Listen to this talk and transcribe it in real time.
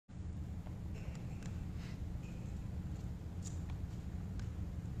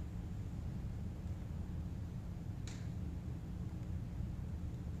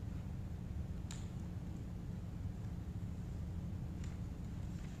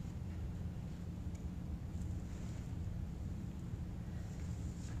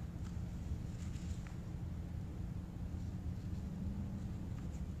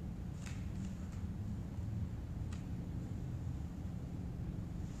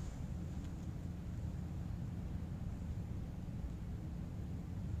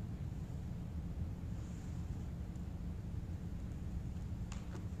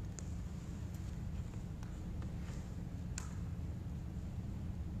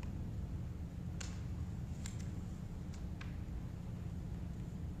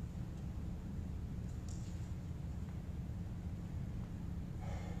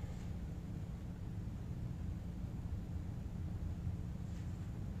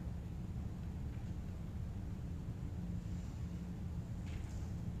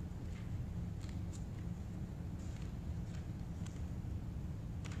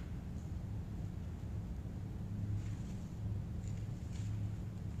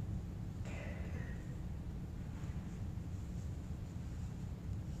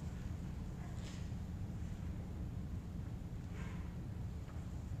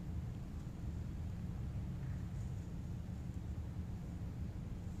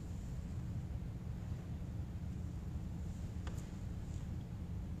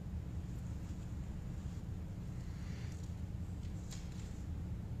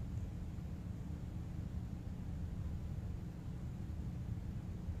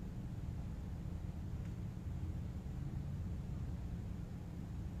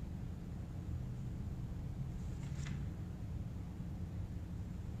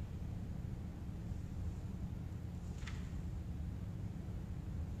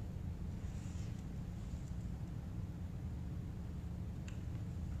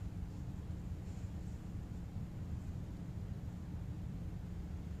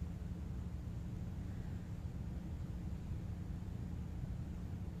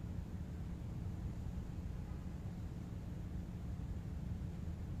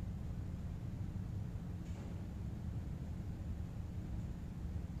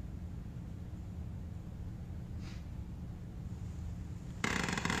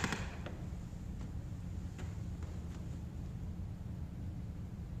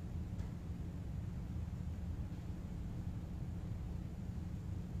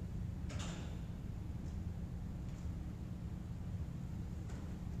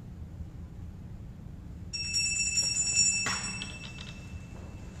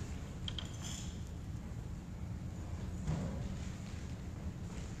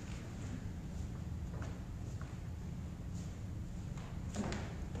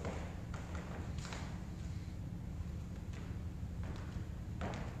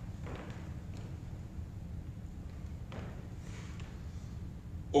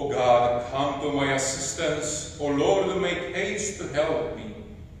O God, come to my assistance. O Lord, make haste to help me.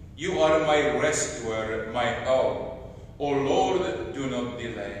 You are my rescuer, my help. O Lord, do not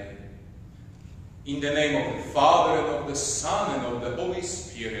delay. In the name of the Father, and of the Son, and of the Holy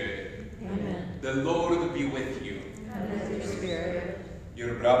Spirit. Amen. The Lord be with you. And with your spirit.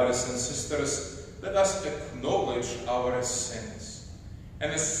 Dear brothers and sisters, let us acknowledge our sins,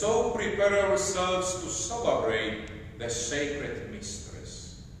 and so prepare ourselves to celebrate the sacred mysteries.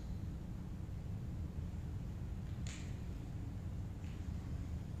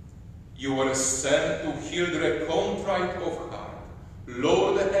 You were sent to heal the contrite of heart.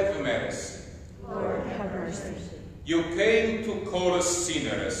 Lord, have mercy. Lord, have mercy. You came to call us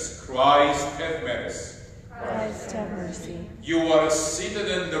sinners. Christ, have mercy. Christ, have mercy. You are seated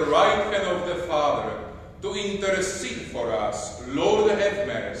at the right hand of the Father to intercede for us. Lord, have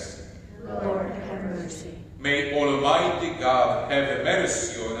mercy. Lord, have mercy. May Almighty God have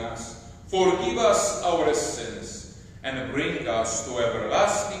mercy on us, forgive us our sins, and bring us to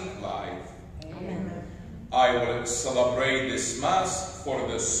everlasting life. Amen. I will celebrate this Mass for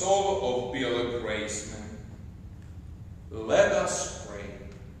the soul of Bill Graceman. Let us pray.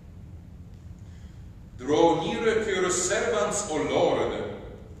 Draw near to your servants, O Lord,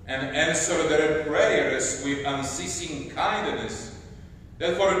 and answer their prayers with unceasing kindness,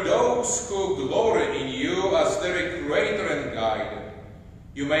 that for those who glory in you as their Creator and Guide,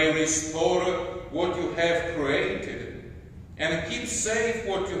 you may restore what you have created, and keep safe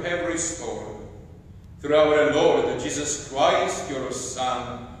what you have restored. Through our Lord Jesus Christ, your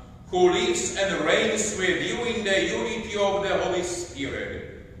Son, who lives and reigns with you in the unity of the Holy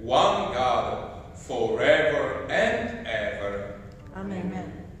Spirit, one God, forever and ever.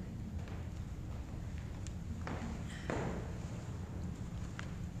 Amen.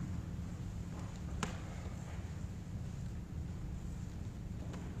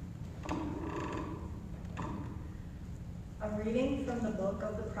 A reading from the book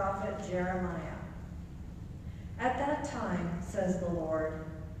of the prophet Jeremiah. At that time, says the Lord,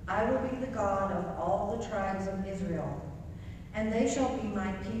 I will be the God of all the tribes of Israel, and they shall be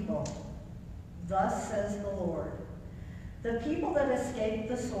my people. Thus says the Lord, the people that escaped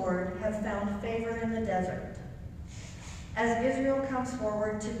the sword have found favor in the desert. As Israel comes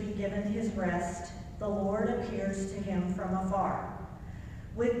forward to be given his rest, the Lord appears to him from afar.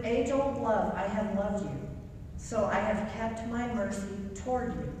 With age-old love I have loved you, so I have kept my mercy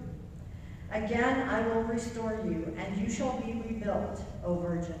toward you. Again I will restore you, and you shall be rebuilt, O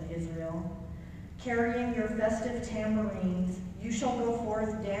Virgin Israel. Carrying your festive tambourines, you shall go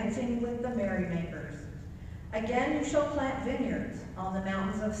forth dancing with the merrymakers. Again you shall plant vineyards on the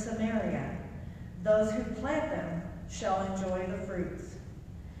mountains of Samaria. Those who plant them shall enjoy the fruits.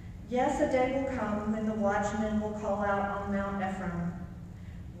 Yes, a day will come when the watchmen will call out on Mount Ephraim,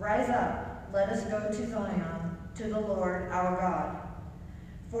 rise up, let us go to Zion, to the Lord our God.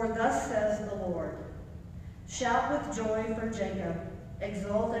 For thus says the Lord, shout with joy for Jacob,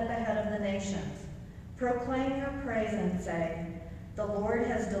 exult at the head of the nations. Proclaim your praise and say, the Lord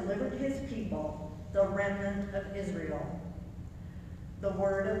has delivered his people, the remnant of Israel. The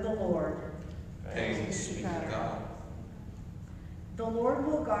word of the Lord. Thanks be to God. The Lord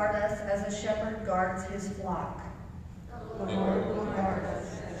will guard us as a shepherd guards his flock. The Lord will guard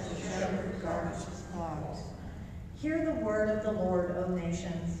us as a shepherd guards his flock. Hear the word of the Lord, O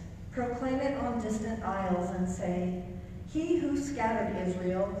nations. Proclaim it on distant isles and say, he who scattered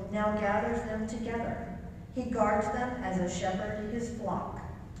Israel now gathers them together. He guards them as a shepherd his flock.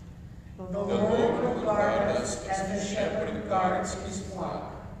 The Lord will guard us as a shepherd guards his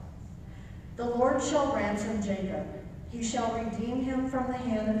flock. The Lord shall ransom Jacob. He shall redeem him from the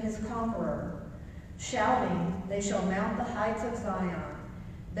hand of his conqueror. Shouting, they shall mount the heights of Zion.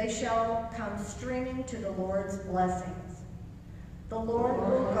 They shall come streaming to the Lord's blessings. The Lord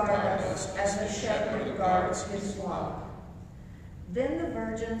will guard us as a shepherd guards his flock. Then the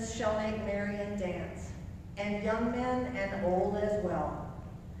virgins shall make merry and dance, and young men and old as well.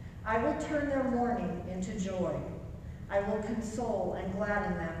 I will turn their mourning into joy. I will console and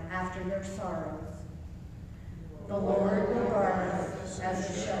gladden them after their sorrows. The Lord will guard us as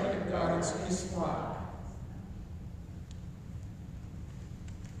a shepherd guards his flock.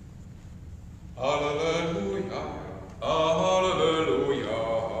 Alleluia, alleluia,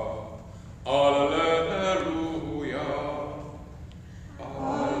 alleluia, alleluia,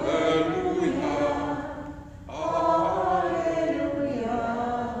 Alleluia, alleluia.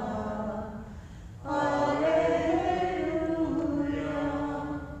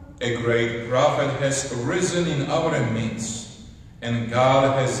 A great prophet has risen in our midst, and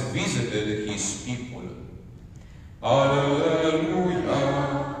God has visited his people.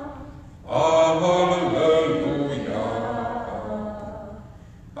 Alleluia.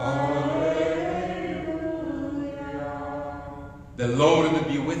 The Lord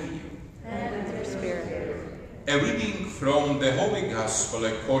be with you. And with your spirit. A reading from the Holy Gospel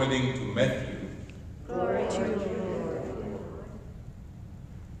according to Matthew. Glory to you, Lord.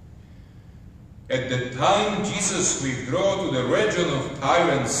 At the time Jesus withdrew to the region of Tyre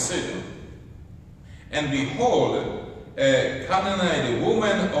and Sidon, and behold, a Canaanite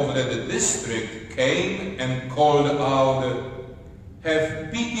woman of that district came and called out,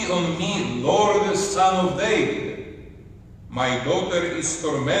 "Have pity on me, Lord, Son of David. My daughter is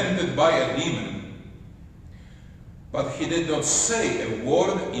tormented by a demon." But he did not say a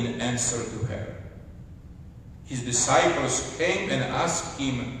word in answer to her. His disciples came and asked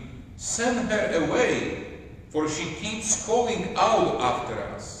him, "Send her away, for she keeps calling out after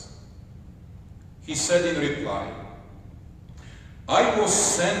us." He said in reply, "I was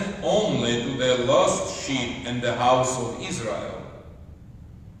sent only to the lost sheep in the house of Israel."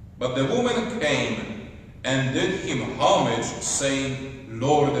 But the woman came and did him homage, saying,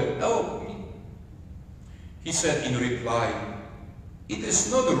 "Lord, help me." He said in reply, "It is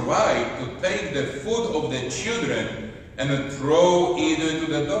not right to take the food of the children and throw it to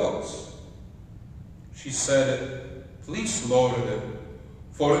the dogs." She said, "Please, Lord,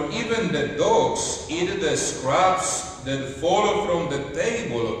 for even the dogs eat the scraps that fall from the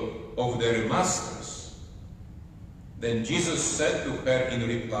table of their masters." Then Jesus said to her in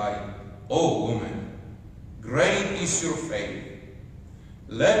reply, "O woman, great is your faith.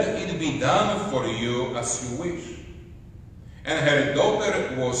 Let it be done for you as you wish." And her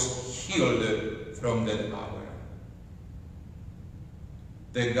daughter was healed from that hour.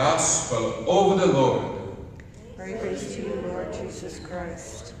 The Gospel of the Lord. Praise to you, Lord Jesus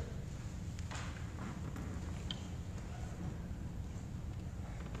Christ.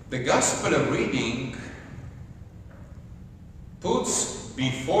 The Gospel reading puts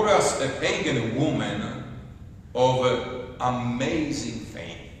before us a pagan woman of amazing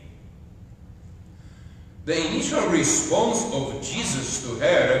faith. The initial response of Jesus to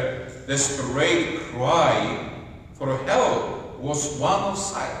her desperate cry for help was one of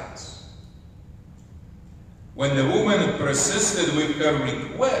silence. When the woman persisted with her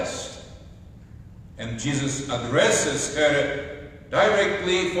request, and Jesus addresses her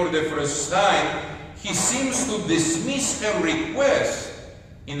directly for the first time, he seems to dismiss her request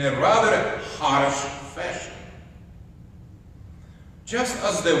in a rather harsh fashion. Just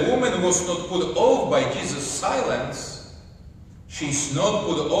as the woman was not put off by Jesus' silence, she is not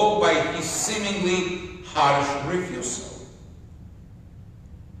put off by his seemingly harsh refusal.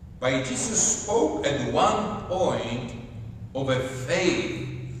 But Jesus spoke at one point of a faith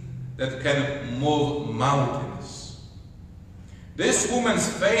that can move mountains. This woman's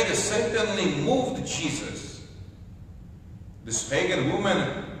faith certainly moved Jesus. This pagan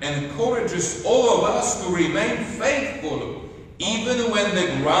woman encourages all of us to remain faithful, even when the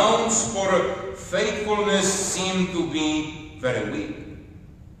grounds for faithfulness seem to be very weak.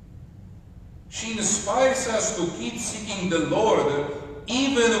 She inspires us to keep seeking the Lord,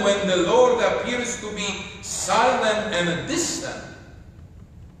 even when the Lord appears to be silent and distant.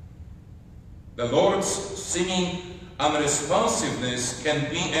 The Lord's seeming unresponsiveness can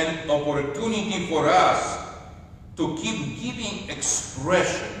be an opportunity for us to keep giving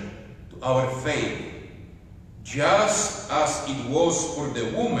expression to our faith, just as it was for the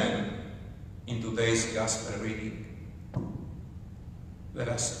woman in today's Gospel reading. Let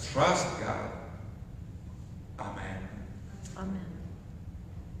us trust God. Amen. Amen.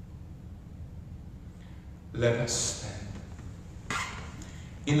 Let us stand.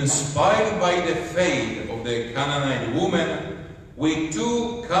 Inspired by the faith of the Canaanite woman, we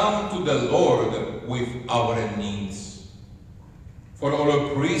too come to the Lord with our needs. For all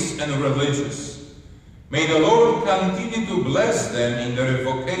priests and religious, may the Lord continue to bless them in their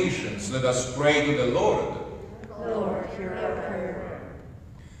vocations. Let us pray to the Lord. Lord, hear our prayer.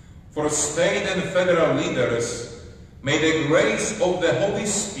 For state and federal leaders, may the grace of the Holy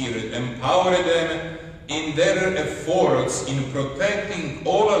Spirit empower them in their efforts in protecting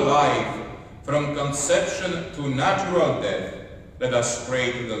all alive from conception to natural death. Let us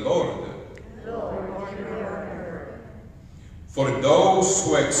pray to the Lord. Lord, hear our prayer. For those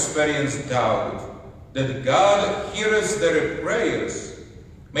who experience doubt that God hears their prayers,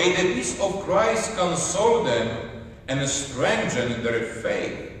 may the peace of Christ console them and strengthen their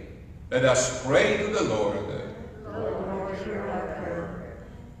faith. Let us pray to the Lord. Lord, hear our prayer.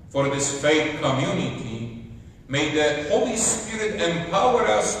 For this faith community, may the Holy Spirit empower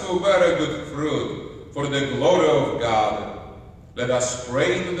us to bear good fruit for the glory of God. Let us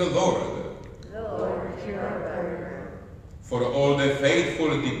pray to the Lord. Lord, hear our prayer. For all the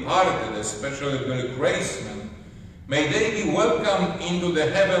faithful departed, especially the gracemen, May they be welcomed into the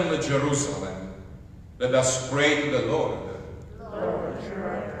heavenly Jerusalem. Let us pray to the Lord. Lord, hear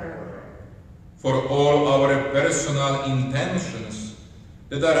our prayer. For all our personal intentions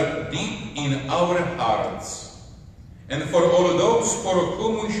that are deep in our hearts, and for all those for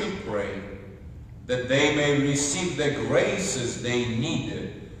whom we should pray, that they may receive the graces they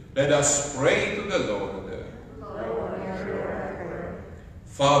need, let us pray to the Lord. Lord, hear our prayer.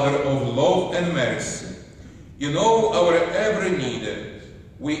 Father of love and mercy, you know our every need.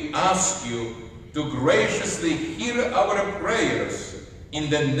 We ask you to graciously hear our prayers in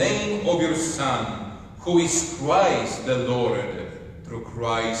the name of your Son, who is Christ the Lord, through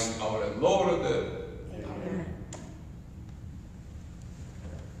Christ our Lord. Amen.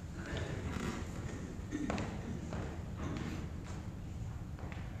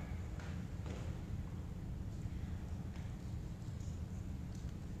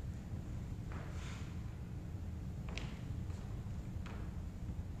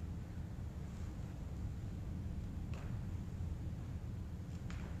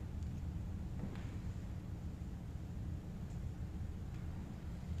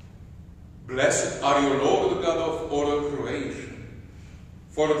 Blessed are you, Lord God of all creation,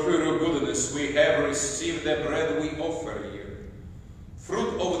 for through your goodness we have received the bread we offer you,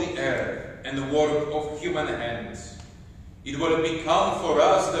 fruit of the earth and the work of human hands. It will become for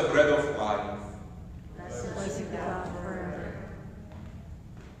us the bread of life. Blessed be God forever.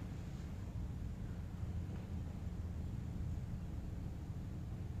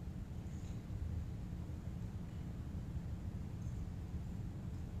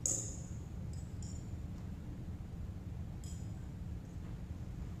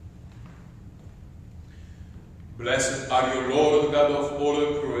 Blessed are you, Lord God of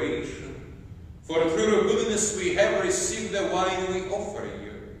all creation, for through your goodness we have received the wine we offer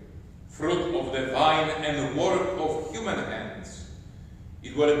you, fruit of the vine and work of human hands.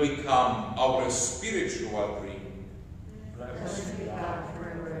 It will become our spiritual drink. Blessed be God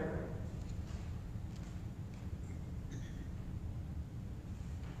forever.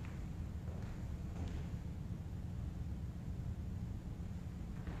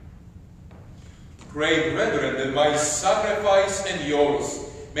 Pray, brethren, that my sacrifice and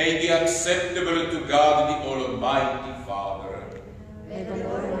yours may be acceptable to God the Almighty Father. May the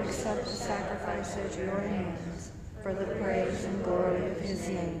Lord accept the sacrifice at your hands for the praise and glory of his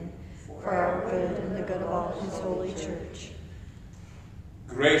name, for our good and the good of all his holy church.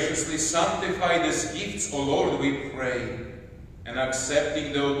 Graciously sanctify these gifts, O Lord, we pray, and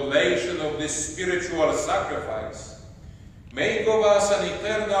accepting the oblation of this spiritual sacrifice, make of us an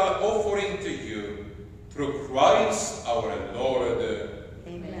eternal offering to you, through Christ our Lord.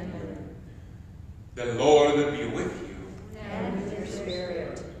 Amen. The Lord be with you. And with your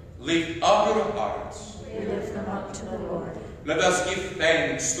spirit. Lift up your hearts. We lift them up to the Lord. Let us give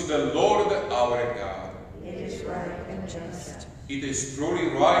thanks to the Lord our God. It is right and just. It is truly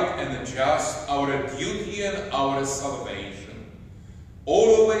right and just, our duty and our salvation,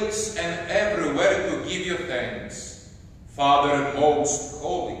 always and everywhere to give you thanks, Father most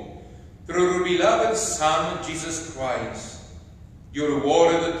holy, through your beloved Son, Jesus Christ, your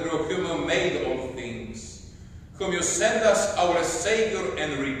Word through whom you made all things, whom you sent us our Savior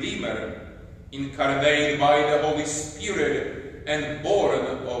and Redeemer, incarnate by the Holy Spirit and born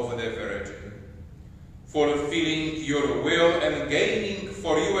of the Virgin. Fulfilling your will and gaining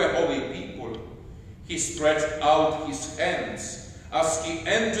for you a holy people, he stretched out his hands as he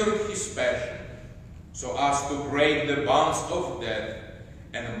entered his passion, so as to break the bonds of death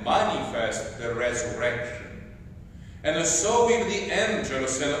and manifest the resurrection. And so with the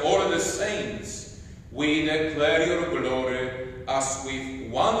angels and all the saints, we declare your glory, as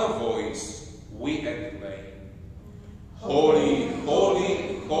with one voice we acclaim. Holy,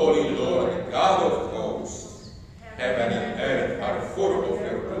 holy, holy Lord, God of hosts, heaven and earth are full of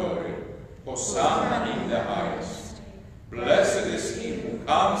your glory. Hosanna in the highest. Blessed is he who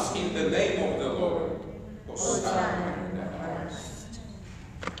comes in the name of the Lord. Hosanna in the highest.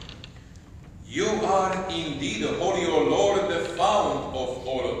 You are indeed holy, O Lord, the fount of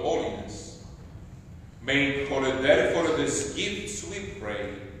all holiness. Make holy therefore these gifts, we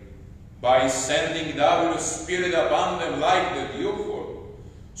pray, by sending down your Spirit upon them like the dewfall,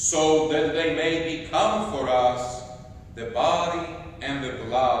 so that they may become for us the body and the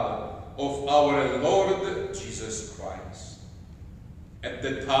blood of our Lord Jesus Christ. At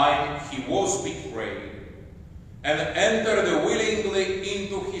the time he was betrayed and entered willingly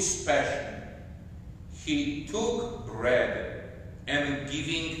into his passion, he took bread and,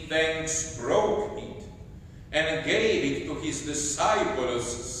 giving thanks, broke it and gave it to his disciples,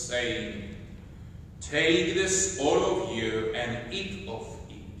 saying, Take this, all of you, and eat of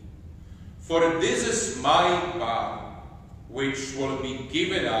it. For this is my body, which will be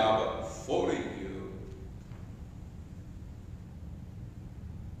given up for you.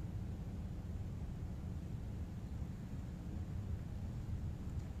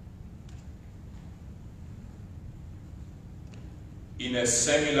 In a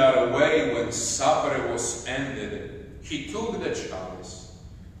similar way, when supper was ended, he took the chalice,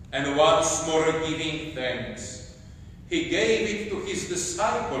 and once more giving thanks, he gave it to his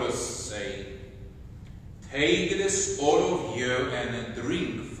disciples, saying, Take this, all of you, and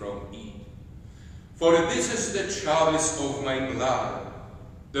drink from it. For this is the chalice of my blood,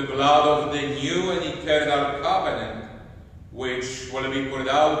 the blood of the new and eternal covenant, which will be poured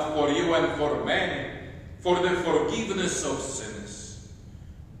out for you and for many, for the forgiveness of sins.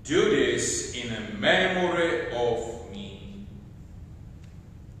 Do this in memory of me.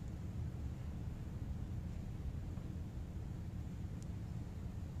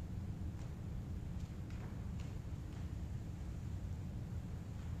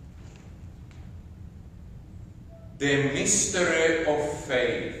 The mystery of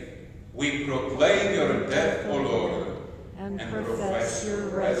faith. We proclaim your death, O Lord, and profess your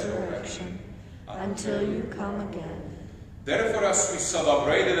resurrection until you come again. Therefore, as we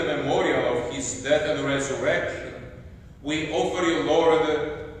celebrate the memorial of his death and resurrection, we offer you, Lord,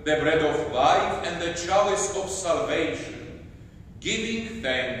 the bread of life and the chalice of salvation, giving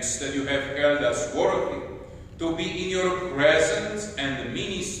thanks that you have held us worthy to be in your presence and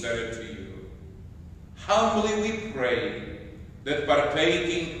minister to you. Humbly we pray that,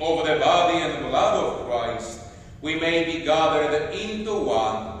 partaking of the body and blood of Christ, we may be gathered into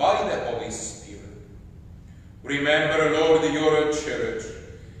one by the Holy Spirit. Remember, Lord, your church,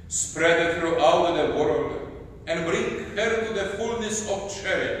 spread throughout the world, and bring her to the fullness of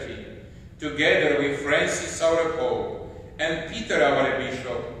charity, together with Francis our Pope, and Peter our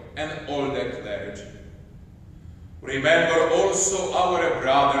Bishop, and all the clergy. Remember also our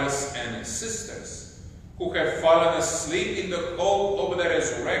brothers and sisters, who have fallen asleep in the hope of the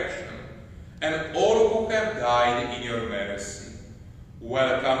resurrection, and all who have died in your mercy.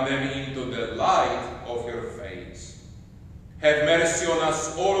 Welcome them into the light of your face. Have mercy on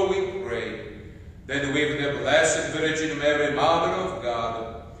us all, we pray, that with the Blessed Virgin Mary, Mother of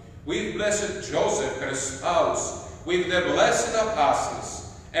God, with Blessed Joseph, her spouse, with the blessed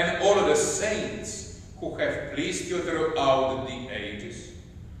apostles, and all the saints who have pleased you throughout the ages,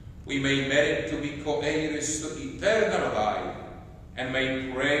 we may merit to be co-heirs to eternal life, and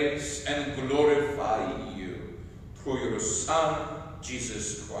may praise and glorify you through your Son,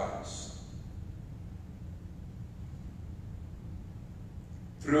 Jesus Christ.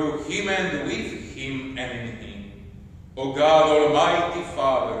 Through him and with him and in him, O God, Almighty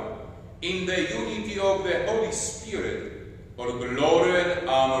Father, in the unity of the Holy Spirit, all glory and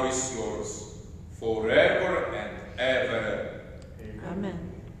honor is yours, forever and ever. Amen.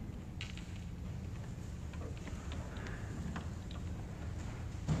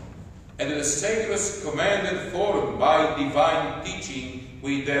 And the sacred commanded form by divine teaching,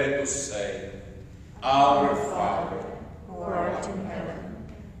 we dare to say, Our Father, who art in heaven,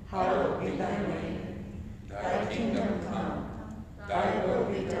 hallowed be thy name. Thy kingdom come, thy will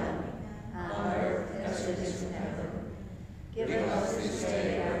be done, on earth as it is in heaven. Give us this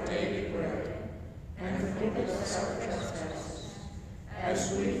day our daily bread, and forgive us our trespasses,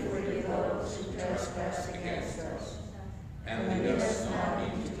 as we forgive those who trespass against us. And lead us not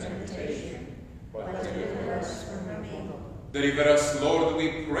into temptation, but deliver us from evil. Deliver us, Lord,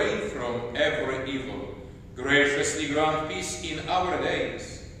 we pray, from every evil. Graciously grant peace in our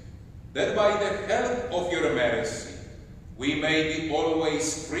days, that by the help of your mercy we may be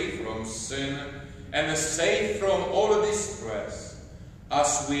always free from sin and safe from all distress,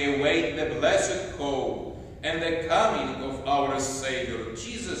 as we await the blessed hope and the coming of our Savior,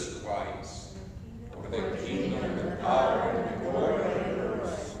 Jesus Christ. For the kingdom, the power, and the glory are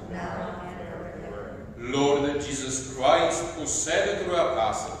yours, now and forever. Lord Jesus Christ, who said to your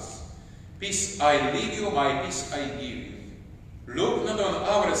apostles, Peace I leave you, my peace I give you. Look not on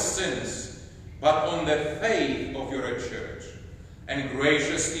our sins, but on the faith of your church, and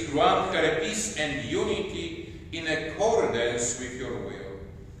graciously grant her peace and unity in accordance with your will,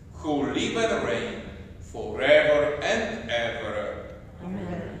 who live and reign forever and ever.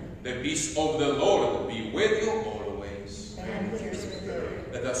 Amen. The peace of the Lord be with you always. And with your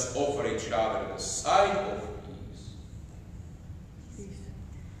spirit. Let us offer each other the sign of peace.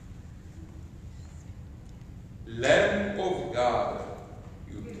 Lamb of God,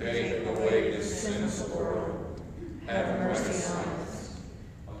 you take away the sins of the world. Have mercy on us.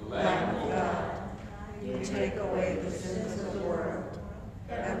 Lamb of God,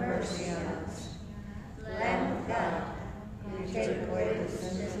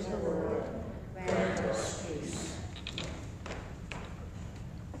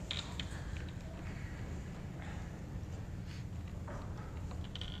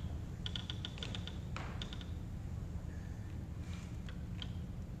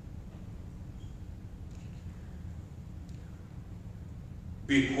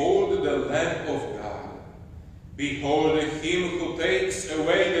 Behold the Lamb of God. Behold him who takes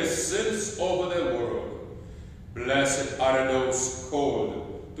away the sins of the world. Blessed are those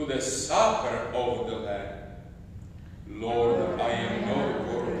called to the supper of the Lamb. Lord, I am not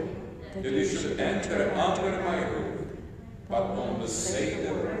worthy that you should enter under my roof, but only say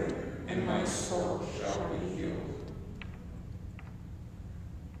the word, and my soul shall be healed.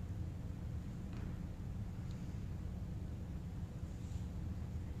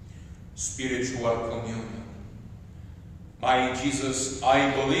 Spiritual communion. My Jesus, I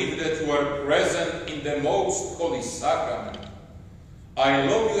believe that you are present in the most holy sacrament. I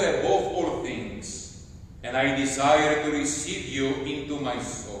love you above all things, and I desire to receive you into my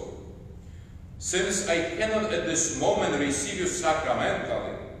soul. Since I cannot at this moment receive you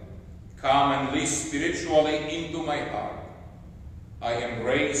sacramentally, come and live spiritually into my heart. I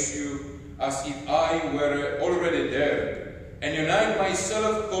embrace you as if I were already there, and unite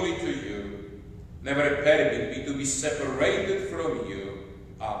myself wholly to you. Never permit me to be separated from you.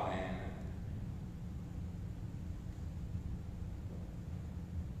 Amen.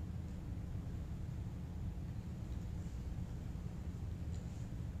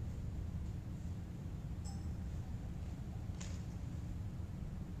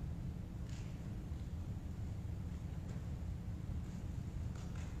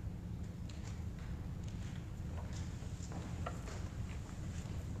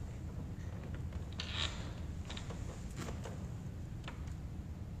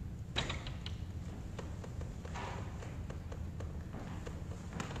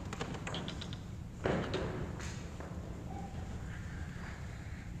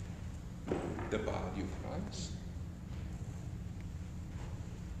 The body of Christ.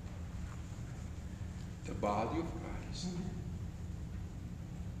 The body of Christ.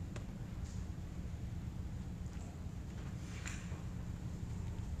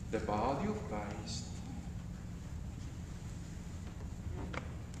 The body of Christ.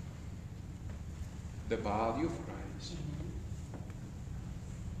 The body of Christ.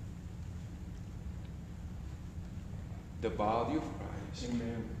 The body of Christ.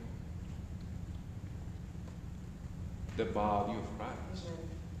 Amen. The body of Christ.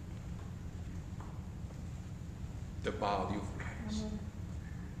 The body of Christ.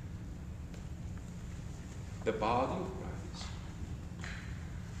 The body of Christ.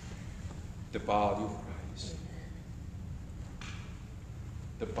 The body of Christ.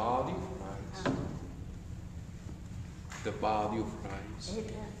 The body of Christ. The body of Christ.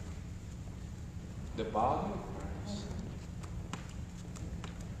 The body of Christ.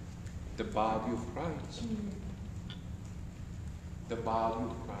 The body of Christ. The body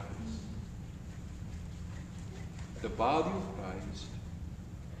of Christ. The body of Christ.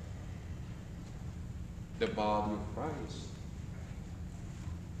 The body of Christ.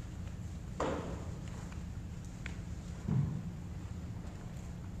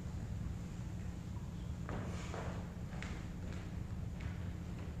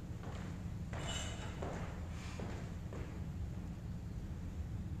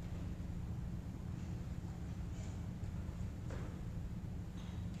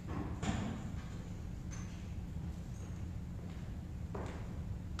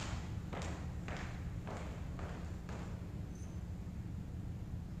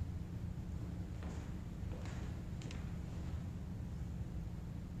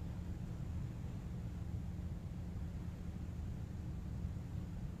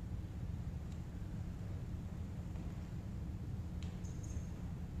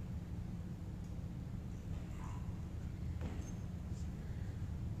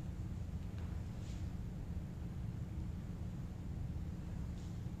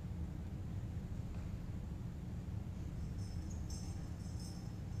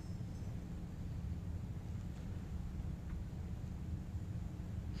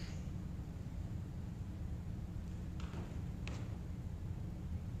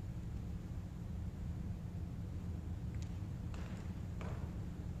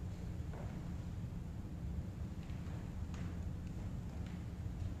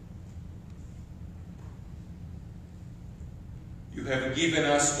 You have given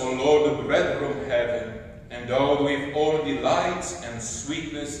us, O Lord, the bread from heaven, endowed with all delights and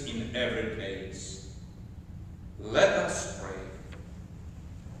sweetness in every case. Let us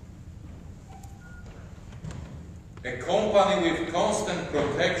pray. Accompany with constant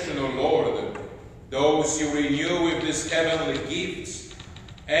protection, O Lord, those you renew with these heavenly gifts,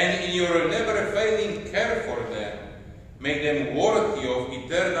 and in your never-failing care for them, make them worthy of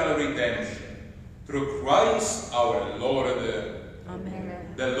eternal redemption. Through Christ our Lord.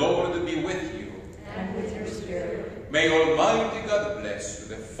 Amen. The Lord be with you. And with your spirit. May Almighty God bless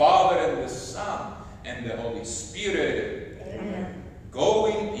you, the Father and the Son and the Holy Spirit. Amen. Go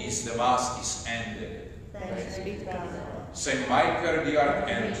in peace, the Mass is ended. Thanks be to God. Saint Michael the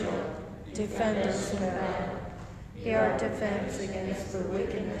Archangel, Defend us in battle. Be our defense against the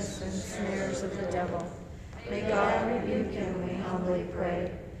wickedness and snares of the devil. May God rebuke him, we humbly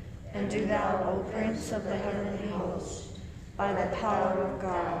pray. And do thou, O Prince of the heavenly host, by the power of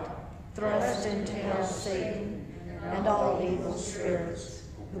God, thrust into hell Satan and all evil spirits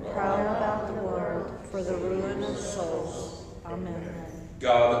who prowl about the world for the ruin of souls. Amen.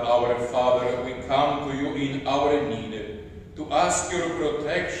 God our Father, we come to you in our need to ask your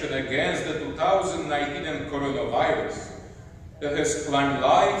protection against the 2019 coronavirus that has claimed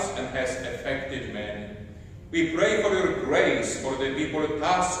lives and has affected many. We pray for your grace for the people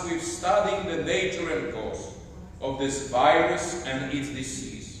tasked with studying the nature and cause of this virus and its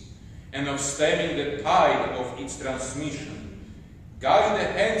disease, and of stemming the tide of its transmission. Guide the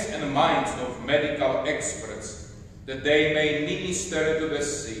hands and minds of medical experts, that they may minister to the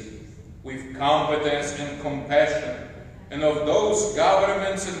sick with competence and compassion, and of those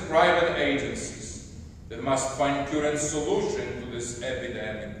governments and private agencies that must find current solution to this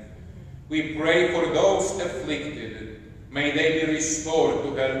epidemic. We pray for those afflicted. May they be restored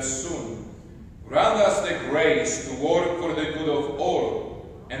to health soon. Grant us the grace to work for the good of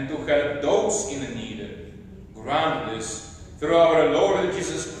all and to help those in need. Grant this through our Lord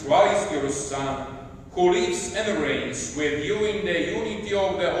Jesus Christ, your Son, who lives and reigns with you in the unity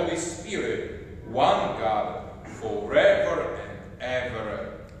of the Holy Spirit, one God, forever